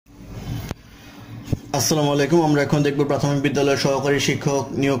আসসালামু আলাইকুম। আমরা এখন দেখব প্রাথমিক বিদ্যালয়ের সহকারী শিক্ষক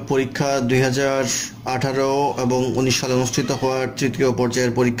নিয়োগ পরীক্ষা 2018 এবং 19 সালে অনুষ্ঠিত হওয়ার তৃতীয়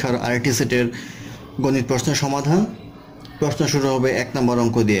পর্যায়ের পরীক্ষার আরটি সেটের গণিত প্রশ্নের সমাধান। প্রশ্ন শুরু হবে 1 নম্বর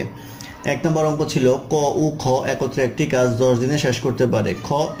অঙ্ক দিয়ে। 1 নম্বর অঙ্ক ছিল ক ও খ একত্রে একটি কাজ 10 দিনে শেষ করতে পারে। খ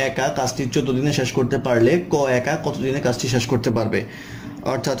একা কাজটি 14 দিনে শেষ করতে পারলে ক একা কত দিনে কাজটি শেষ করতে পারবে।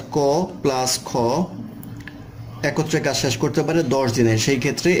 অর্থাৎ ক প্লাস খ একত্রে কাজ শেষ করতে পারে 10 দিনে, সেই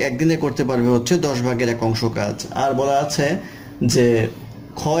ক্ষেত্রে একদিনে করতে পারবে হচ্ছে 10 ভাগের 1 অংশ কাজ। আর বলা আছে যে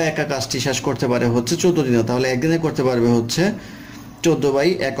খ একা কাজটি শেষ করতে পারে হচ্ছে 14 দিনে, তাহলে একদিনে করতে পারবে হচ্ছে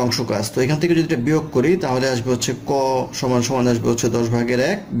 14/1 অংশ কাজ। তো এখান থেকে যদি এটা বিয়োগ করি তাহলে আসবে হচ্ছে ক সমান সমান আসবে হচ্ছে 10 ভাগের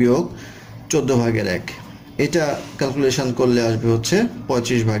 1 বিয়োগ 14 ভাগের 1। এটা ক্যালকুলেশন করলে আসবে হচ্ছে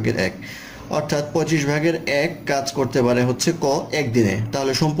 25 ভাগের 1। অর্থাৎ 25 ভাগের 1 কাজ করতে পারে হচ্ছে ক একদিনে,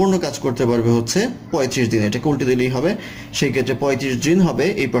 তাহলে সম্পূর্ণ কাজ করতে পারবে হচ্ছে 35 দিনে। এটাকে উল্টে দিলেই হবে, সেই ক্ষেত্রে 35 দিন হবে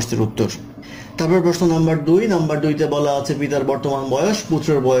এই প্রশ্নের উত্তর। তারপর প্রশ্ন নাম্বার 2। নাম্বার 2তে বলা আছে পিতার বর্তমান বয়স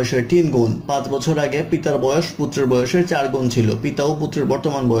পুত্রের বয়সের 3 গুণ। 5 বছর আগে পিতার বয়স পুত্রের বয়সের 4 গুণ ছিল। পিতা ও পুত্রের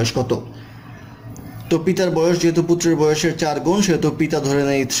বর্তমান বয়স কত? তো পিতার বয়স যেহেতু পুত্রের বয়সের 4 গুণ, সেহেতু পিতা ধরে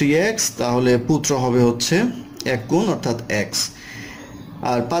নেই 3x, তাহলে পুত্র হবে হচ্ছে 1 গুণ অর্থাৎ x।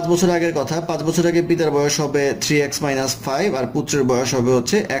 আর 5 বছর আগের কথা, 5 বছর আগে পিতার বয়স হবে 3x - 5 আর পুত্রের বয়স হবে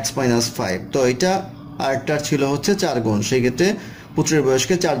হচ্ছে x - 5। তো এটা আরটার ছিল হচ্ছে 4 গুণ, সেই ক্ষেত্রে পুত্রের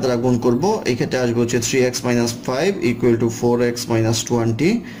বয়সকে 4 দ্বারা গুণ করব। এই ক্ষেত্রে আসবে হচ্ছে 3x - 5 = 4x -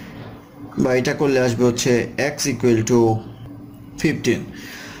 20, বা এটা করলে আসবে হচ্ছে x = 15।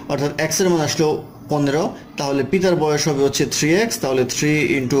 অর্থাৎ x এর মান আসলো 15, তাহলে পিতার বয়স হবে হচ্ছে 3x, তাহলে 3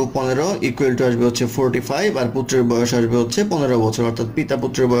 × 15 = আসবে হচ্ছে 45 আর পুত্রের বয়স আসবে হচ্ছে 15 বছর। অর্থাৎ পিতা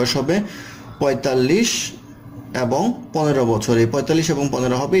পুত্রের বয়স হবে 45 এবং 15 বছর। এই 45 এবং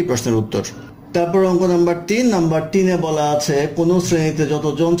 15 হবে এই প্রশ্নের উত্তর। তারপর অঙ্ক নাম্বার 3। নাম্বার 3-এ বলা আছে কোন শ্রেণীতে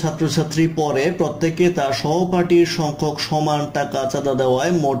যতজন ছাত্রছাত্রী পড়ে প্রত্যেকে তার সহপাঠীর সংখ্যক সমান টাকা চাঁদা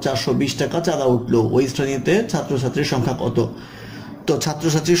দেওয়ায় মোট 420 টাকা চাঁদা উঠলো। ওই শ্রেণীতে ছাত্রছাত্রীর সংখ্যা কত? তো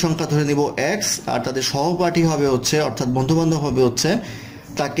ছাত্রছাত্রীর সংখ্যা ধরে নিব x, আর তাদের সহপাঠী হবে হচ্ছে অর্থাৎ বন্ধুবান্ধব হবে হচ্ছে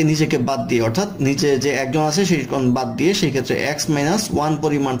তাকে নিজেকে বাদ দিয়ে, অর্থাৎ নিচে যে একজন আছে সেই বাদ দিয়ে, সেই ক্ষেত্রে x - 1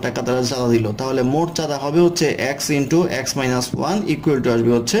 পরিমাণ টাকা তারা চাঁদা দিল। তাহলে মোট চাঁদা হবে হচ্ছে x × x - 1 =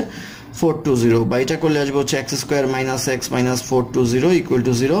 আসবে হচ্ছে 420, বা এটা করলে আসবে হচ্ছে x² - x - 420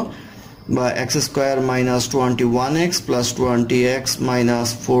 = 0, বা x² - 21x + 20x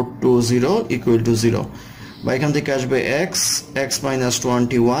 - 420 = 0, বা এখান থেকে আসবে x -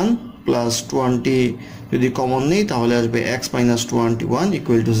 21 + 20 যদি কমন নেই তাহলে আসবে x - 21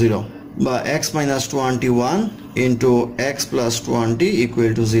 = 0, বা x - 21 × x + 20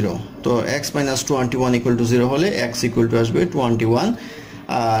 = 0। তো x - 21 = 0 হলে x আসবে 21,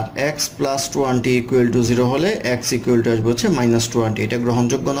 আর x + 20 = 0 হলে x আসবে হচ্ছে -20। এটা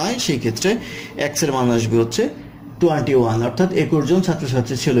গ্রহণযোগ্য নয়, সেই ক্ষেত্রে x এর মান আসবে হচ্ছে 21, অর্থাৎ 21 জন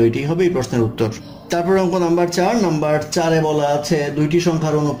ছাত্রছাত্রী ছিল। এটি হবে এই প্রশ্নের উত্তর। তারপর অঙ্ক নাম্বার 4। নাম্বার 4-এ বলা আছে দুইটি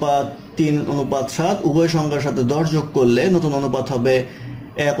সংখ্যার অনুপাত 3:7, উভয় সংখ্যার সাথে 10 যোগ করলে নতুন অনুপাত হবে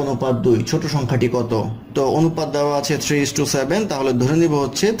 1:2। ছোট সংখ্যাটি কত? তো অনুপাত দেওয়া আছে 3:7, তাহলে ধরে নিব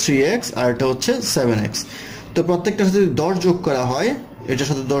হচ্ছে 3x আর এটা হচ্ছে 7x। তো প্রত্যেকটার সাথে যদি 10 যোগ করা হয়, এটার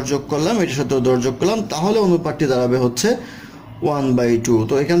সাথে 10 যোগ করলাম, এটার সাথে 10 যোগ করলাম, তাহলে অনুপাতটি দাঁড়াবে হচ্ছে 1/2।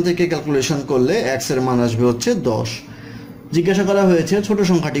 তো এখান থেকে ক্যালকুলেশন করলে x এর মান আসবে হচ্ছে 10। জিজ্ঞাসা করা হয়েছে ছোট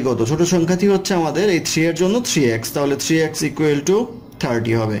সংখ্যাটি কত? ছোট সংখ্যাটি হচ্ছে আমাদের এই 3 এর জন্য 3x, তাহলে 3x =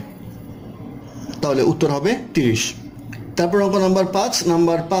 30 হবে, তাহলে উত্তর হবে 30। তারপর অঙ্ক নাম্বার 5।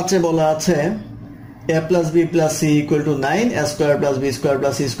 নাম্বার 5-এ বলা আছে a + b + c = 9, a² + b²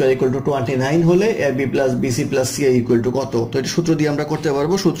 + c² = 29 হলে ab + bc + ca = কত? তো এটা সূত্র দিয়ে আমরা করতে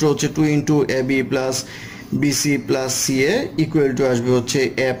পারবো। সূত্র হচ্ছে 2 × ab + bc + ca = আসবে হচ্ছে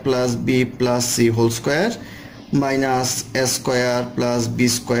a + b + c² - a² + b²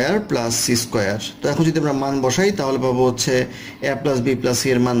 + c²। তো এখন যদি আমরা মান বসাই তাহলে পাবো হচ্ছে a + b + c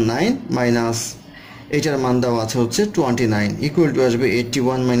এর মান 9 মাইনাস এটার মান দেওয়া আছে হচ্ছে 29 = আসবে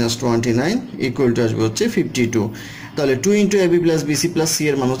 81 - 29 = আসবে হচ্ছে 52। তাহলে 2 × ab + bc + c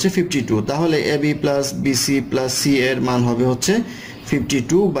এর মান হচ্ছে 52, তাহলে ab + bc + c এর মান হবে হচ্ছে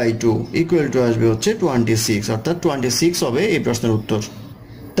 52/2 = আসবে হচ্ছে 26, অর্থাৎ 26 হবে এই প্রশ্নের উত্তর।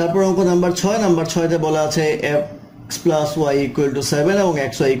 তারপর অঙ্ক নাম্বার 6। নাম্বার 6-তে বলা আছে x + y = 7 এবং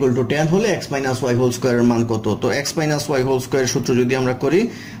xy = 10 হলে x - y² এর মান কত? তো x - y² সূত্র যদি আমরা করি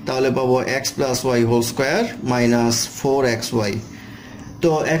তাহলে পাবো x + y² - 4xy। তো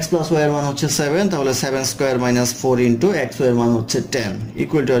x + y এর মান হচ্ছে 7, তাহলে 7² - 4 × xy এর মান হচ্ছে 10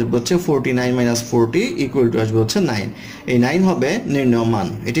 = আসবে হচ্ছে 49 - 40 = আসবে হচ্ছে 9। এই 9 হবে নির্ণয় মান।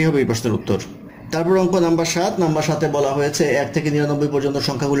 এটাই হবে এই প্রশ্নের উত্তর। তারপর অঙ্ক নাম্বার 7, নাম্বার 7-এ বলা হয়েছে 1 থেকে 99 পর্যন্ত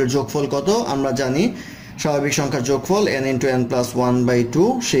সংখ্যাগুলোর যোগফল কত। আমরা জানি স্বাভাবিক সংখ্যার যোগফল n × n + 1/2,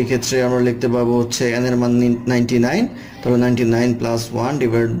 সেই ক্ষেত্রে আমরা লিখতে পাবো হচ্ছে n এর মান 99, তাহলে 99 +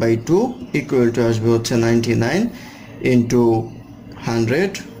 1/2 ইকুয়াল টু আসবে হচ্ছে 99 ×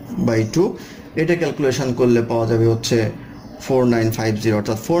 100/2। এটা ক্যালকুলেশন করলে পাওয়া যাবে হচ্ছে 4950,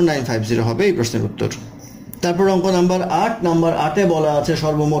 অর্থাৎ 4950 হবে এই প্রশ্নের উত্তর। তারপর অঙ্ক নাম্বার 8, নাম্বার 8-এ বলা আছে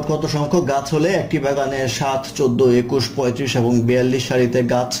সর্বমোট কত সংখ্যক গাছ হলে একটি বাগানে 7, 14, 21, 35 এবং 42 সারিতে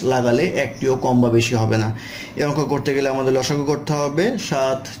গাছ লাগালে একটিও কম বা বেশি হবে না। এই অঙ্ক করতে গেলে আমাদের লসাগু করতে হবে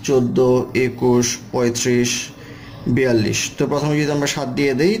 7, 14, 21, 35, 42। তো প্রথমে যদি আমরা 7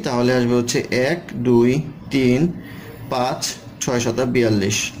 দিয়ে দেই তাহলে আসবে হচ্ছে 1, 2, 3, 5, 6, 7,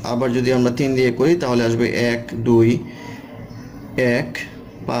 42। আবার যদি আমরা 3 দিয়ে করি তাহলে আসবে 1, 2, 1,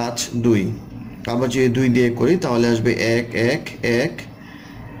 5, 2। আবার যদি 2 দিয়ে করি তাহলে আসবে 1, 1, 1,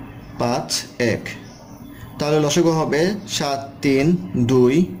 5, 1। তাহলে লসাগু হবে 7, 3,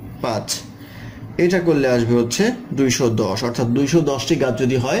 2, 5। এটা করলে আসবে হচ্ছে 210, অর্থাৎ 210টি গাছ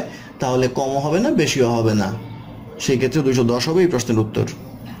যদি হয় তাহলে কমও হবে না বেশিও হবে না, সেই ক্ষেত্রে 210 হবে এই প্রশ্নের উত্তর।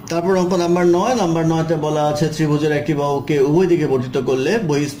 তারপর অঙ্ক নাম্বার 9, নাম্বার 9-তে বলা আছে ত্রিভুজের একটি বাহুকে উভয় দিকে বর্ধিত করলে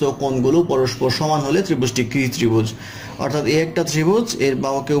বহিস্থ কোণগুলো পরস্পর সমান হলে ত্রিভুজটি কি ত্রিভুজ। অর্থাৎ এই একটা ত্রিভুজ, এর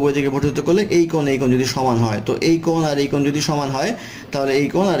বাহুকে উভয় দিকে বর্ধিত করলে এই কোণ যদি সমান হয়, তো এই কোণ আর এই কোণ যদি সমান হয় তাহলে এই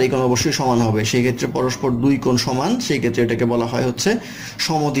কোণ আর এই কোণ অবশ্যই সমান হবে, সেই ক্ষেত্রে পরস্পর দুই কোণ সমান, সেই ক্ষেত্রে এটাকে বলা হয় হচ্ছে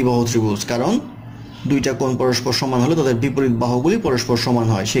সমদ্বিবাহু ত্রিভুজ। কারণ দুইটা কোণ পরস্পর সমান হলে তাদের বিপরীত বাহুগুলি পরস্পর সমান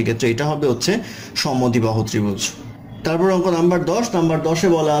হয়, সেই ক্ষেত্রে এটা হবে হচ্ছে সমদ্বিবাহু ত্রিভুজ। তারপর অঙ্ক নাম্বার 10, নাম্বার 10-এ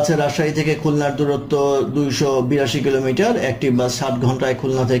বলা আছে রাজশাহী থেকে খুলনার দূরত্ব 282 কিলোমিটার। একটি বাস 7 ঘন্টায়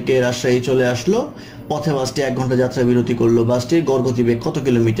খুলনা থেকে রাজশাহী চলে আসলো, পথে বাসটি 1 ঘন্টা যাত্রা বিরতি করলো, বাসটির গড় গতিবেগ কত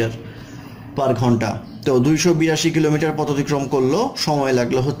কিলোমিটার পার ঘন্টা। তো 282 কিলোমিটার পথ অতিক্রম করলো, সময়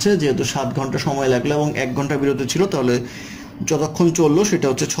লাগলো হচ্ছে, যেহেতু 7 ঘন্টা সময় লাগলো এবং 1 ঘন্টা বিরতি ছিল, তাহলে যতক্ষণ চললো সেটা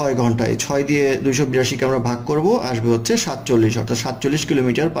হচ্ছে 6 ঘন্টায়। 6 দিয়ে 282-কে আমরা ভাগ করব, আসবে হচ্ছে 47, অর্থাৎ 47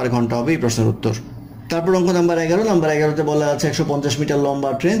 কিলোমিটার পার ঘন্টা হবে এই প্রশ্নের উত্তর। তারপর অঙ্ক নাম্বার 11, নাম্বার 11-তে বলা আছে 150 মিটার লম্বা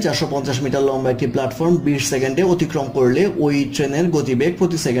ট্রেন 450 মিটার লম্বা একটি প্ল্যাটফর্ম 20 সেকেন্ডে অতিক্রম করলে ওই ট্রেনের গতিবেগ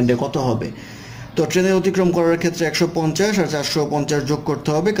প্রতি সেকেন্ডে কত হবে। তো ট্রেনের অতিক্রম করার ক্ষেত্রে 150 আর 450 যোগ করতে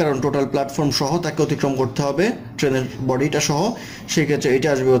হবে, কারণ টোটাল প্ল্যাটফর্ম সহ তাকে অতিক্রম করতে হবে, ট্রেনের বডিটা সহ, সেই ক্ষেত্রে এটা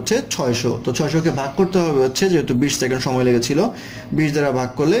আসবে হচ্ছে 600। তো 600-কে ভাগ করতে হবে হচ্ছে, যেহেতু 20 সেকেন্ড সময় লেগেছিল, 20 দ্বারা ভাগ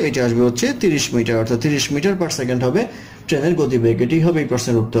করলে এটা আসবে হচ্ছে 30 মিটার, অর্থাৎ 30 মিটার পার সেকেন্ড হবে ট্রেনের গতিবেগ। এটি হবে এই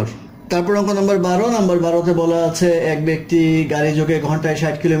প্রশ্নের উত্তর। তারপর অঙ্ক নাম্বার 12, নাম্বার 12-তে বলা আছে এক ব্যক্তি গাড়ি যোগে ঘন্টায়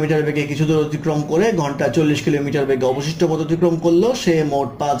 60 কিলোমিটার বেগে কিছু দূর অতিক্রম করে ঘন্টায় 40 কিলোমিটার বেগে অবশিষ্ট পথ অতিক্রম করলো, সে মোট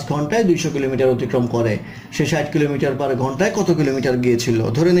 5 ঘন্টায় 200 কিলোমিটার অতিক্রম করে, সে 60 কিলোমিটার পার ঘন্টায় কত কিলোমিটার গিয়েছিল।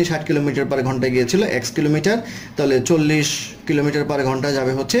 ধরে নিই 60 কিলোমিটার পার ঘন্টায় গিয়েছিল x কিলোমিটার, তাহলে 40 কিলোমিটার পার ঘন্টায়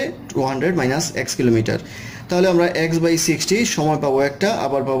যাবে হচ্ছে 200 মাইনাস x কিলোমিটার। তাহলে আমরা x/60 সময় পাবো একটা,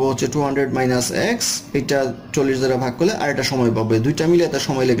 আবার পাবো হচ্ছে 200 মাইনাস x, এটা 40 দ্বারা ভাগ করলে আরেকটা সময় পাবো, দুইটা মিলে এত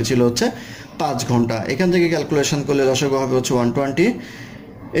সময় লেগেছিল হচ্ছে 5 ঘন্টা। এখান থেকে ক্যালকুলেশন করলে লসাগু হবে হচ্ছে 120,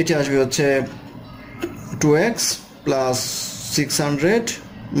 এটা আসবে হচ্ছে 2x plus 600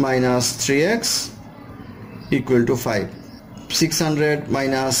 minus 3x equal to 5। 600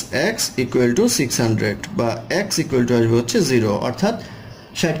 minus x equal to 600, বা x ইকুয়াল টু আসবে হচ্ছে 0, অর্থাৎ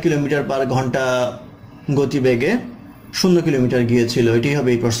 60 কিলোমিটার পার ঘন্টা গতিবেগে 0 কিলোমিটার গিয়েছিল। এটি হবে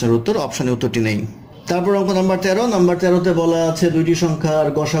এই প্রশ্নের উত্তর, অপশনে উত্তরটি নেই। তারপর অঙ্ক নাম্বার 13, নাম্বার 13-তে বলা আছে দুইটি সংখ্যার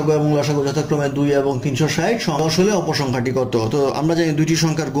গসাগু এবং লসাগু যথাক্রমে 2 এবং 360, 10 হলে অপসংখ্যাটি কত। তো আমরা জানি দুইটি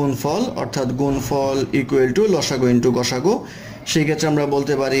সংখ্যার গুণফল, অর্থাৎ গুণফল ইকুয়াল টু লসাগু ইন্টু গসাগু। সেই ক্ষেত্রে আমরা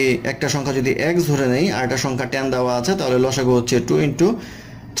বলতে পারি একটা সংখ্যা যদি x ধরে নেই আর একটা সংখ্যা 10 দেওয়া আছে, তাহলে লসাগু হচ্ছে 2 ×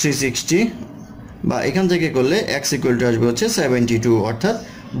 360, বা এখান থেকে করলে x ইকুয়াল টু আসবে হচ্ছে 72, অর্থাৎ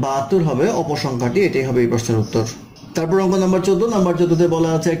 72 হবে অপসংখ্যাটি। এটাই হবে এই প্রশ্নের উত্তর। তারপর অঙ্ক নাম্বার 14, নাম্বার 14-তে বলা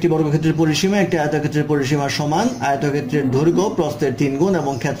আছে একটি বর্গক্ষেত্রের পরিসীমা একটি আয়তক্ষেত্রের পরিসীমার সমান, আয়তক্ষেত্রের দৈর্ঘ্য প্রস্থের 3 গুণ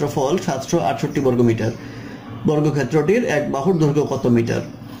এবং ক্ষেত্রফল 768 বর্গমিটার, বর্গক্ষেত্রটির এক বাহুর দৈর্ঘ্য কত মিটার।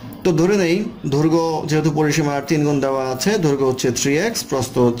 তো ধরে নেই দৈর্ঘ্য যেহেতু পরিসীমার 3 গুণ দেওয়া আছে, দৈর্ঘ্য হচ্ছে 3x,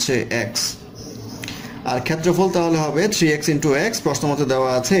 প্রস্থ হচ্ছে x, আর ক্ষেত্রফল তাহলে হবে 3x × x, প্রশ্ন মতে দেওয়া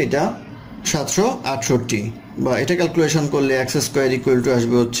আছে এটা 768, বা এটা ক্যালকুলেশন করলে x² ইকুয়াল টু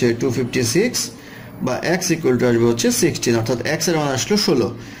আসবে হচ্ছে 256, বা x ইকুয়াল টু আসবে হচ্ছে 16, অর্থাৎ x এর মান আসলো 16।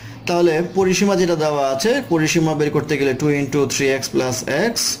 তাহলে পরিসীমা যেটা দেওয়া আছে, পরিসীমা বের করতে গেলে 2 × 3x plus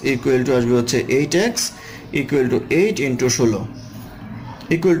x equal to আসবে হচ্ছে 8x equal to 8 × 16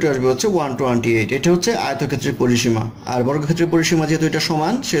 equal to আসবে হচ্ছে 128। এটা হচ্ছে আয়তক্ষেত্রের পরিসীমা। আর বর্গক্ষেত্রের পরিসীমা যেহেতু এটা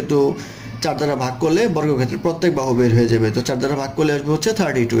সমান, সেহেতু 4 দ্বারা ভাগ করলে বর্গক্ষেত্রের প্রত্যেক বাহু বের হয়ে যাবে। তো 4 দ্বারা ভাগ করলে আসবে হচ্ছে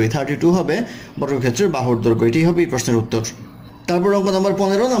 32, এই 32 হবে বর্গক্ষেত্রের বাহুর দৈর্ঘ্য। এটাই হবে এই প্রশ্নের উত্তর। তারপর অঙ্ক নাম্বার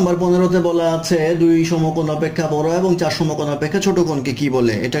 15। নাম্বার 15-তে বলা আছে 2 সমকোণ অপেক্ষা বড় এবং 4 সমকোণ অপেক্ষা ছোট কোণকে কি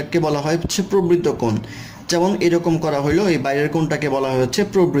বলে? এটাকে বলা হয় হচ্ছে প্রবৃদ্ধ কোণ। যেমন এরকম করা হলো, এই বাইরের কোণটাকে বলা হয় হচ্ছে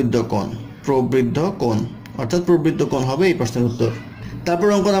প্রবৃদ্ধ কোণ। প্রবৃদ্ধ কোণ অর্থাৎ প্রবৃদ্ধ কোণ হবে এই প্রশ্নের উত্তর। তারপর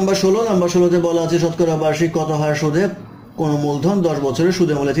অঙ্ক নাম্বার 16। নাম্বার 16-তে বলা আছে শতকরা বার্ষিক কত হার সুদে কোনো মূলধন 10 বছরে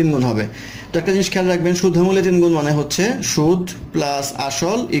সুদে মূলে 3 গুণ হবে। তো একটা জিনিস খেয়াল রাখবেন, সুদে মূলে 3 গুণ মানে হচ্ছে সুদ প্লাস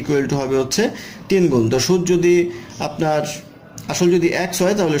আসল ইকুয়াল টু হবে হচ্ছে 3 গুণ। তো সুদ যদি আপনার আসল যদি x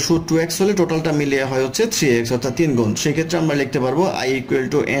হয় তাহলে সুদ 2x হলে টোটালটা মিলিয়ে হয় হচ্ছে 3x অর্থাৎ 3 গুণ। সেই ক্ষেত্রে আমরা লিখতে পারবো i ইকুয়াল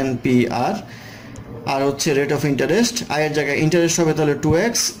টু NPR আর হচ্ছে রেট অফ ইন্টারেস্ট। আই এর জায়গায় ইন্টারেস্ট হবে তাহলে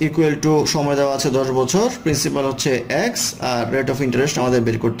 2x ইকুয়াল টু সময় দেওয়া আছে 10 বছর, প্রিন্সিপাল হচ্ছে x R rate of interest আমাদের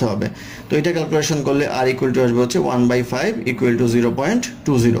বের করতে হবে। তো এটা ক্যালকুলেশন করলে r ইকুয়াল টু আসবে হচ্ছে 1/5 ইকুয়াল টু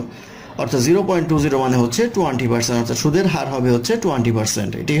 0.20 অর্থাৎ 0.20 মানে হচ্ছে 20%, অর্থাৎ সুদের হার হবে হচ্ছে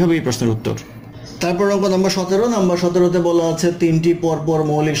 20%। এটাই হবে এই প্রশ্নের উত্তর। তারপর অঙ্ক নাম্বার 17। নাম্বার 17-তে বলা আছে 3টি পরপর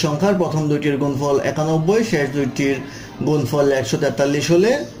মৌলিক সংখ্যার প্রথম দুইটির গুণফল 91, শেষ দুইটির গুণফল 143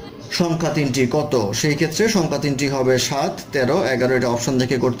 হলে সংখ্যা 3টি কত? সেই ক্ষেত্রে সংখ্যা 3টি হবে 7, 13, 11। এটা অপশন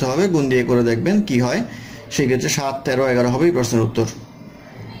দেখে করতে হবে, গুণ দিয়ে করে দেখবেন কি হয়। সেই ক্ষেত্রে 7, 13, 11 হবে এই প্রশ্নের উত্তর।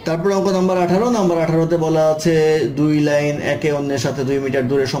 তারপর অঙ্ক নাম্বার 18। নাম্বার 18-তে বলা আছে 2 লাইন একে অন্যের সাথে 2 মিটার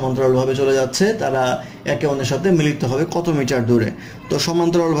দূরে সমান্তরালভাবে চলে যাচ্ছে, তারা একে অন্যের সাথে মিলিত হবে কত মিটার দূরে? তো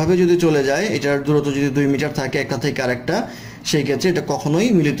সমান্তরালভাবে যদি চলে যায়, এটার দূরত্ব যদি 2 মিটার থাকে একটা থেকে আরেকটা, সেই ক্ষেত্রে এটা কখনোই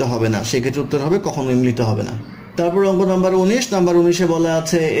মিলিত হবে না। সেই ক্ষেত্রে উত্তর হবে কখনোই মিলিত হবে না। তারপর অঙ্ক নাম্বার 19। নাম্বার 19-এ বলা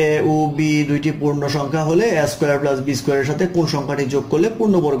আছে এ ও বি দুইটি পূর্ণ সংখ্যা হলে a স্কয়ার প্লাস b স্কয়ারের সাথে কোন সংখ্যাটি যোগ করলে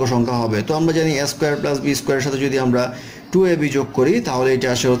পূর্ণবর্গ সংখ্যা হবে? তো আমরা জানি a স্কয়ার প্লাস b স্কয়ারের সাথে যদি আমরা 2ab যোগ করি তাহলে এটা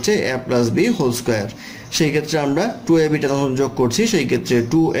আসে হচ্ছে a plus b whole square. সেই ক্ষেত্রে আমরা 2abটা যখন যোগ করছি, সেই ক্ষেত্রে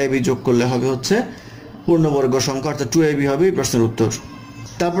 2ab যোগ করলে হবে হচ্ছে পূর্ণবর্গ সংখ্যা, অর্থাৎ 2ab হবে এই প্রশ্নের উত্তর।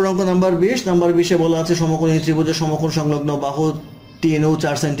 তারপর অঙ্ক নাম্বার 20। নাম্বার 20-এ বলা আছে সমকোণী ত্রিভুজের সমকোণ সংলগ্ন বাহু 3 ও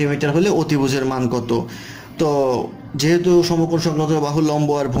 4 সেন্টিমিটার হলে অতিভুজের মান কত? তো যেহেতু সমকোণ সংলগ্ন বাহু লম্ব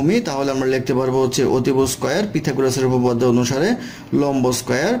আর ভূমি, তাহলে আমরা লিখতে পারবো হচ্ছে অতিভুজ স্কয়ার পিথাগোরাসের উপপাদ্য অনুসারে লম্ব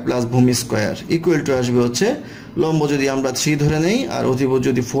স্কয়ার প্লাস ভূমি স্কয়ার ইকুয়াল টু আসবে হচ্ছে লম্ব যদি আমরা 3 ধরে নেই আর অতিভুজ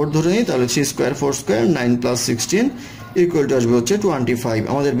যদি 4 ধরে নেই তাহলে 3 square 4 square 9 plus 16 equal to আসবে হচ্ছে 25।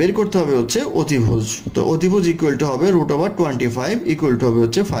 আমাদের বের করতে হবে হচ্ছে অতিভুজ। তো অতিভুজ ইকুয়াল টু হবে √25 ইকুয়াল টু হবে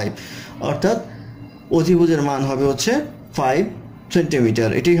হচ্ছে 5, অর্থাৎ অতিভুজের মান হবে হচ্ছে 5 সেন্টিমিটার।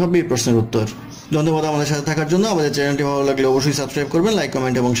 এটাই হবে এই প্রশ্নের উত্তর। ধন্যবাদ আমাদের সাথে থাকার জন্য। আমাদের চ্যানেলটি ভালো লাগলে অবশ্যই সাবস্ক্রাইব করবেন, লাইক,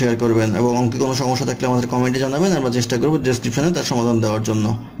 কমেন্ট এবং শেয়ার করবেন, এবং অঙ্কে কোনো সমস্যা থাকলে আমাদের কমেন্টে জানাবেন। আমরা চেষ্টা করব ডেসক্রিপশনে তার সমাধান দেওয়ার জন্য।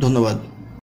 ধন্যবাদ।